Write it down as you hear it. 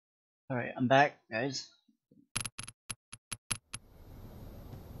Alright, I'm back, guys.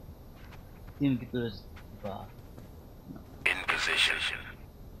 Didn't get through this. No. In position.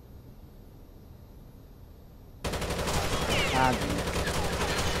 Ah, damn it.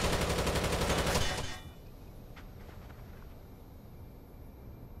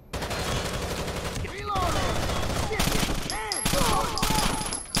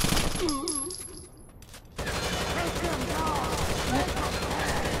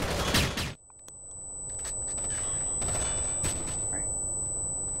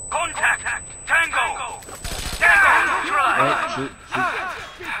 Contact! Tango! Tango neutralized! Wait, shoot.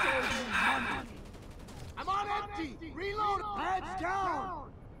 I'm on empty! Reload! Pads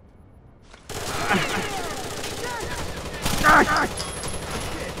down!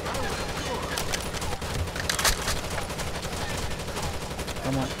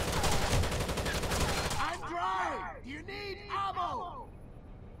 Come on. I'm dry! Do you need ammo?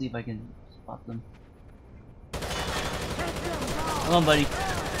 See if I can spot them. Come on, buddy.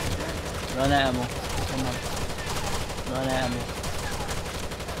 Run out of ammo. Come on. Run out of ammo.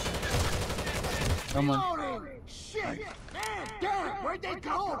 Come on. Reloading! Shit! Man, damn! Where'd they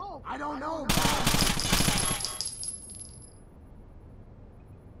go? I don't know.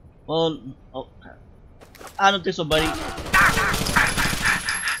 Well, oh, I don't think so, buddy.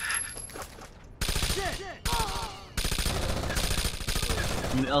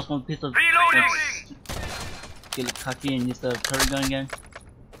 Anyone else want a piece of Reloading! Get cocky and use the turret gun again?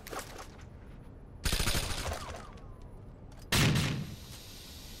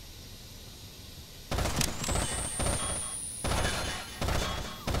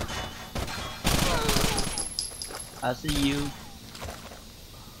 I see you.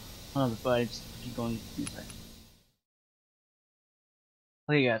 Hold on, before I just keep going inside.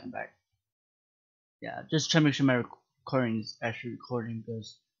 Okay, guys, I'm back. Yeah, just trying to make sure my recording is actually recording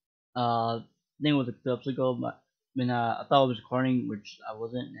because I think it was a few episodes ago, but when I thought I was recording, which I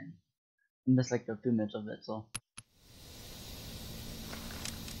wasn't, and I missed like a few minutes of it. So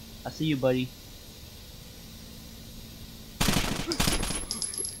I see you, buddy.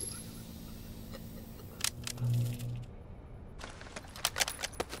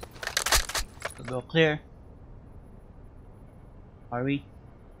 We'll go clear. Are we?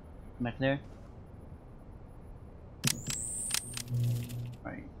 Am I clear?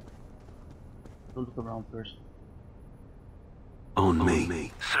 Alright. Go look around first. On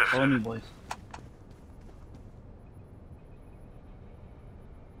me. Follow me, boys.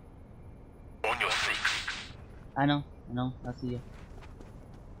 On your feet. I know, I see you.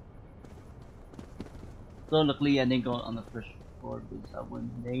 So luckily I didn't go on the first floor because that was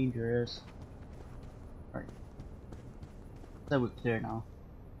dangerous. Alright. So we're clear now.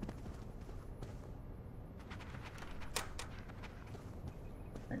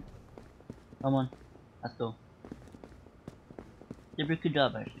 Right. Come on, let's go. Did a pretty good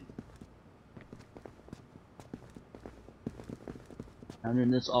job actually. I'm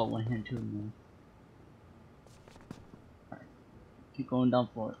doing this all one hand too, man. Alright. Keep going down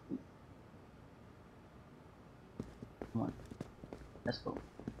for it. Come on. Let's go.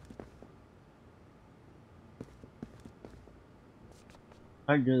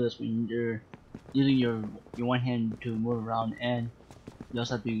 Hard to do this when you're using your one hand to move around, and you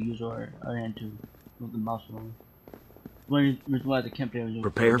also have to use your other hand to move the mouse around. One reason why the camp player was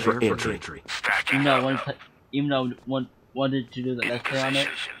Prepare for entry. even though I wanted to do the let's play on it,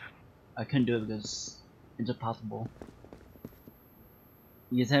 I couldn't do it because it's impossible.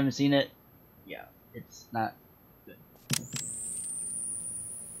 You guys haven't seen it? Yeah, it's not good.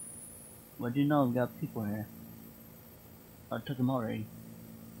 What do you know? We got people here. I took them already.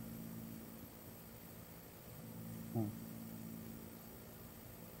 Oh.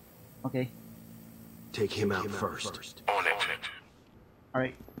 Okay. Take him out first. On it.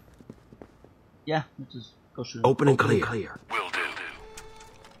 Alright. Yeah, let's just go shoot him. Open and clear. Will do.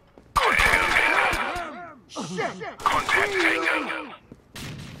 Contact. Contact Tango.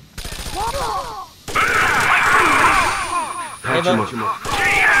 Patch him up.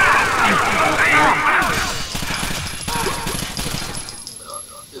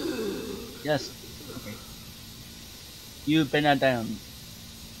 Yes. Okay. You better not die on me.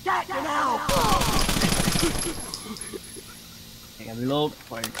 Get out! I gotta reload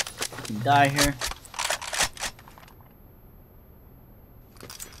before I fucking die here.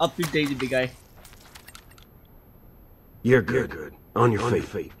 Up to Daisy, big guy. You're good. On your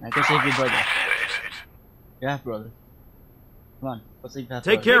feet. I can save your brother. Your half brother. Come on, let's save half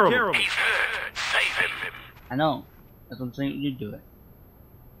Take brother. care of him. He's hurt. Save him. I know. That's what I'm saying. You do it.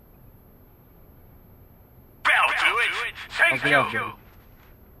 That'll do it. Thank Okay, I'll do you. it.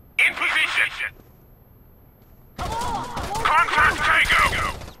 In position.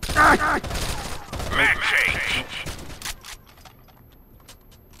 Mag change.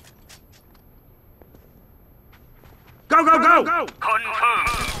 Go, go, go! Confirmed.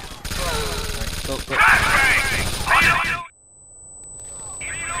 Go, go. Flashbang.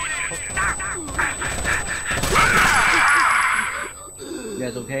 You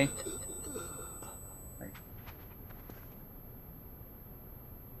guys okay? Right.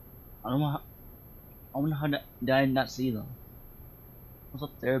 I don't know how. I wonder how did I not see them? I was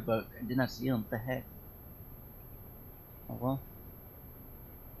up there, but I did not see them. What the heck? Oh well.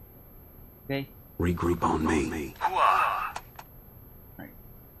 Okay. Regroup on me. Hooah. Right.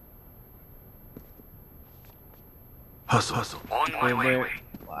 Hustle, hustle. On my way.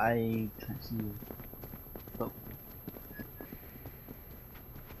 I can't see you. Go.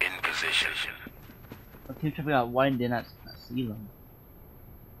 In position. I keep trying to figure out why did I not see them.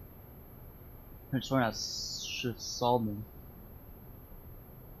 I'm sure I should have saw them.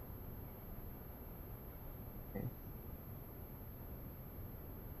 Okay.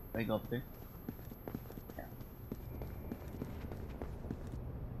 Do I go up there? Yeah.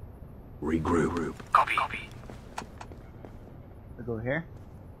 Regroup. Copy. I go here?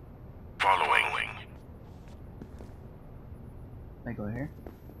 Following. I go here?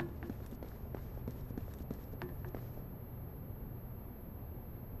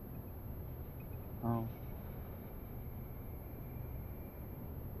 Oh.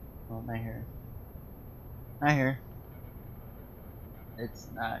 Oh, not here. Not here. It's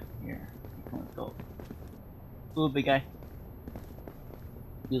not here. Let's go. Ooh, big guy.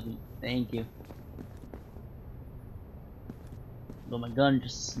 Excuse me. Thank you. Got my gun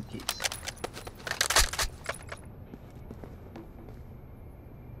just in case.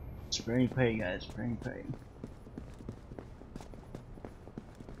 Spray and pray, guys. Spray and pray.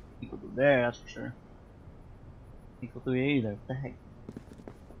 Can't go through there, that's for sure. Can't go through here either. What the heck?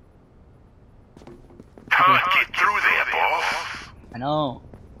 Can't get through there, boss. I know.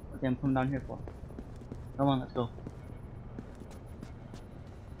 What I'm coming down here for? Come on, let's go.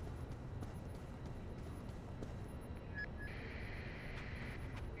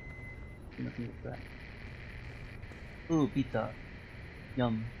 Nothing with that. Ooh, pizza.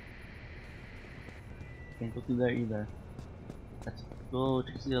 Yum. Can't go through there either. Let's go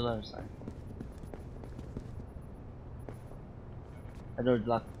to the other side. That door's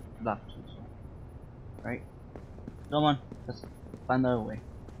locked too, so. Right? Come on, let's find the other way.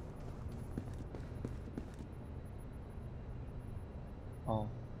 Oh.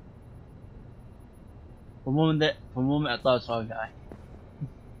 For a moment I thought I saw a guy.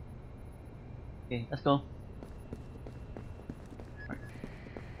 Okay, let's go. Right.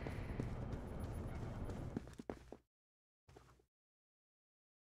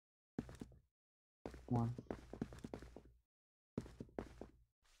 Come on.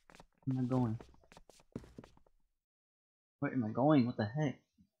 Where am I going? Where am I going? What the heck?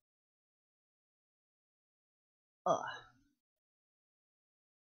 Ugh.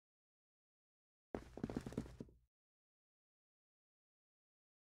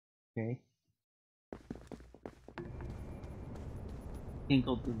 Okay. Can't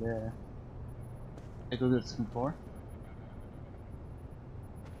go through there. I go to the second floor.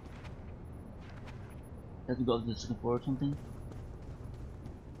 I have to go to the second floor or something.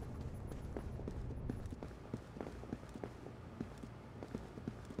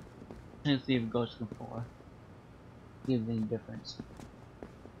 Let's see if it goes to the floor. See if there's any difference.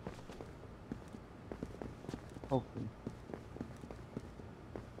 Hopefully.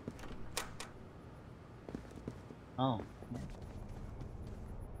 Oh, man.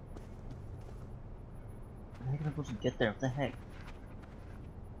 How the heck am I supposed to get there? What the heck?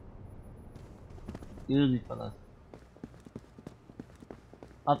 Excuse me, fellas.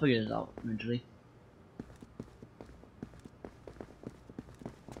 I'll figure this out eventually.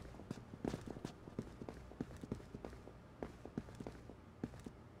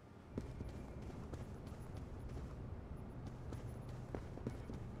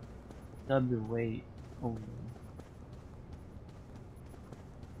 Gotta be way over.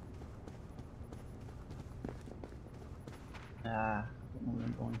 Ah, I don't know where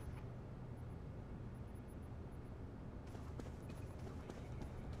I'm going.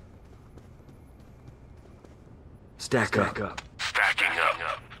 Stack up. Stacking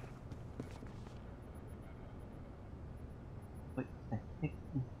up. What the heck?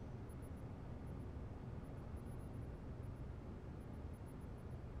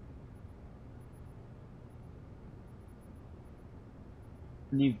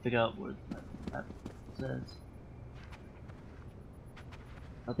 I need to figure out where that says.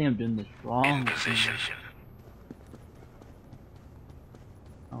 I think I'm doing this wrong. In position.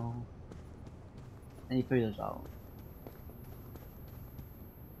 Oh. And you figure this out.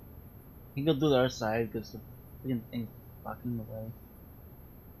 You can go do the other side because the freaking thing's blocking the way.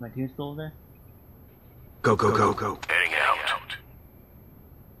 My team's still over there? Go, go, go, go. Heading out.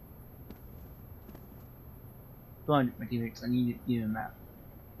 Go on, my teammates. I need a map.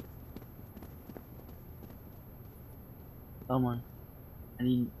 Come on. I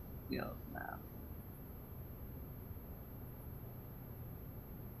need map.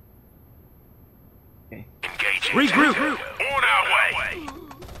 Okay. Engaging. Regroup. On our way.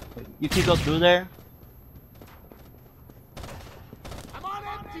 Wait, you can go through there? I'm on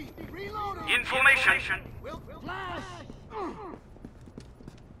empty. Reloading. Information. We'll flash.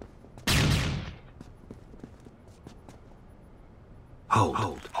 Hold.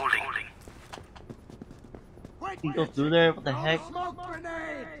 Holding. Wait, You can go through there? What the heck? Smoke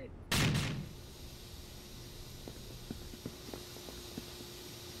grenade.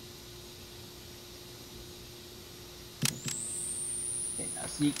 Okay, I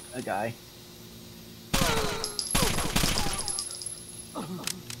see a guy. Okay.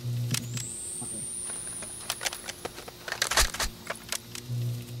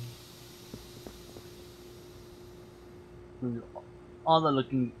 Through all the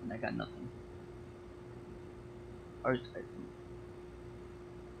looking, and I got nothing.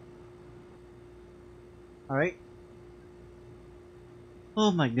 Alright.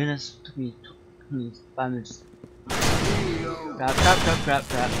 Oh my goodness, took me 5 minutes.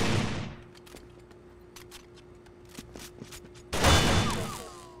 Crap.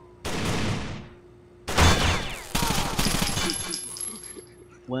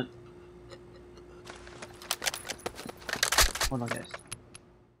 What? Hold on, guys.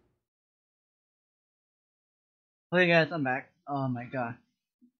 Okay, guys, I'm back. Oh my god.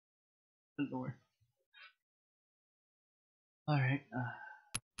 Good lord. Alright,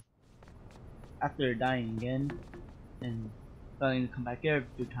 after dying again and failing to come back here a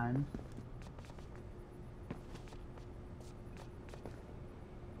few times.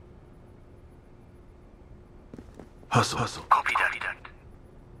 Hustle. Copy that.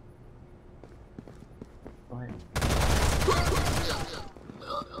 Go ahead.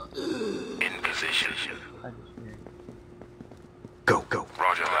 In position. I just weird. Go.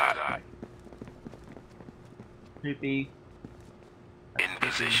 Roger that. Creepy. In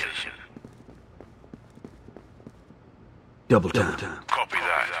position. Double time. Copy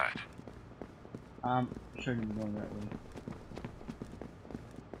that. Sure to be going that way.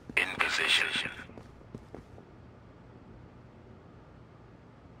 In position.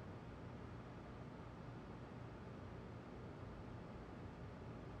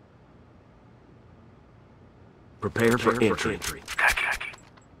 Prepare for entry. Tagging.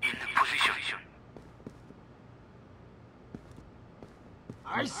 In position.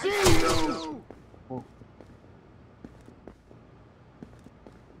 I see you. Oh,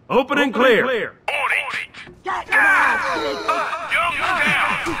 Open and clear. On it. Get out. Young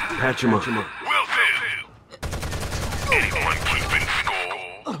down. Patch him up. Will do. Anyone keeping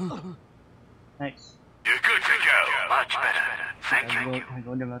score? thanks. You're good to go. Much better. Thank you. I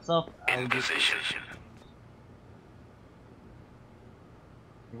go into myself. In position.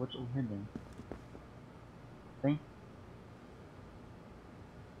 What's over here then? Thing?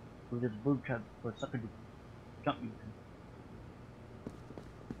 With this boob trap for a sucker to jump me.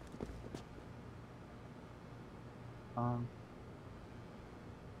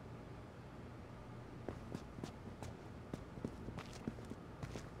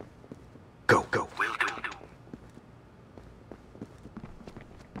 Go. Will do.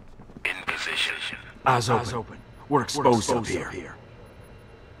 In position. Eyes open. We're exposed up here. Okay.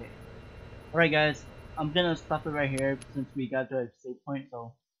 Alright guys, I'm gonna stop it right here since we got to a save point,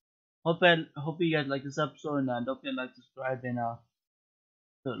 so hope you guys like this episode, and don't forget to like, subscribe, and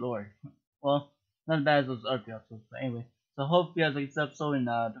good lord. Well, not as bad as those other episodes, but anyway. So hope you guys like this episode, and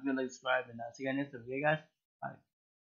don't forget to like, subscribe, and see you guys next video, guys. Bye.